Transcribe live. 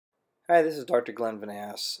Hi, this is Dr. Glen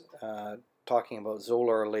talking about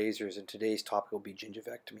Zolar lasers, and today's topic will be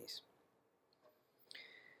gingivectomies.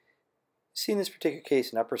 See in this particular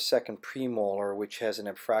case an upper second premolar which has an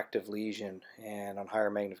abfractive lesion, and on higher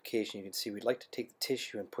magnification you can see we'd like to take the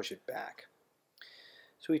tissue and push it back.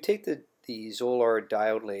 So we take the Zolar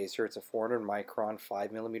Diode Laser. It's a 400 micron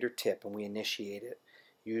 5mm tip, and we initiate it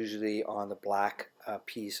usually on the black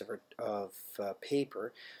piece of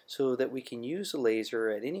paper, so that we can use the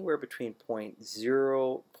laser at anywhere between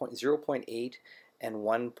 0.8 and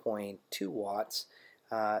 1.2 watts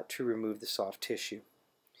to remove the soft tissue.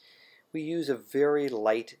 We use a very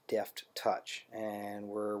light, deft touch, and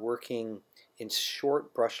we're working in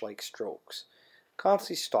short brush-like strokes,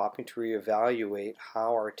 constantly stopping to reevaluate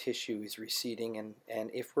how our tissue is receding and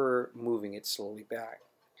if we're moving it slowly back.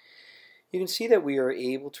 You can see that we are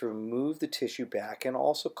able to remove the tissue back and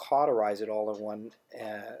also cauterize it all in one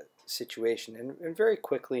situation. And very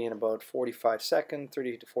quickly, in about 30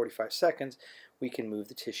 to 45 seconds, we can move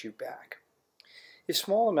the tissue back. If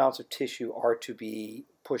small amounts of tissue are to be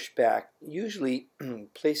pushed back, usually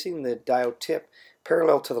placing the diode tip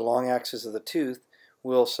parallel to the long axis of the tooth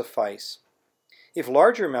will suffice. If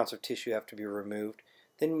larger amounts of tissue have to be removed,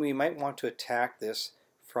 then we might want to attack this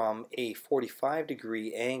from a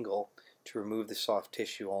 45-degree angle to remove the soft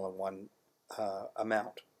tissue all in one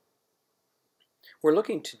amount. We're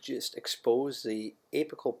looking to just expose the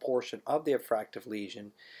apical portion of the abfractive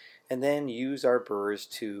lesion and then use our burrs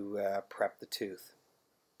to prep the tooth.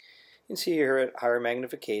 You can see here at higher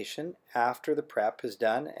magnification, after the prep is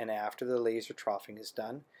done and after the laser troughing is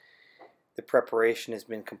done, the preparation has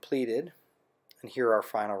been completed, and here our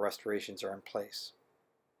final restorations are in place.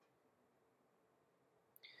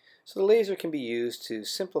 So the laser can be used to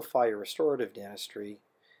simplify your restorative dentistry,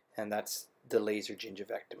 and that's the laser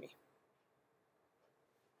gingivectomy.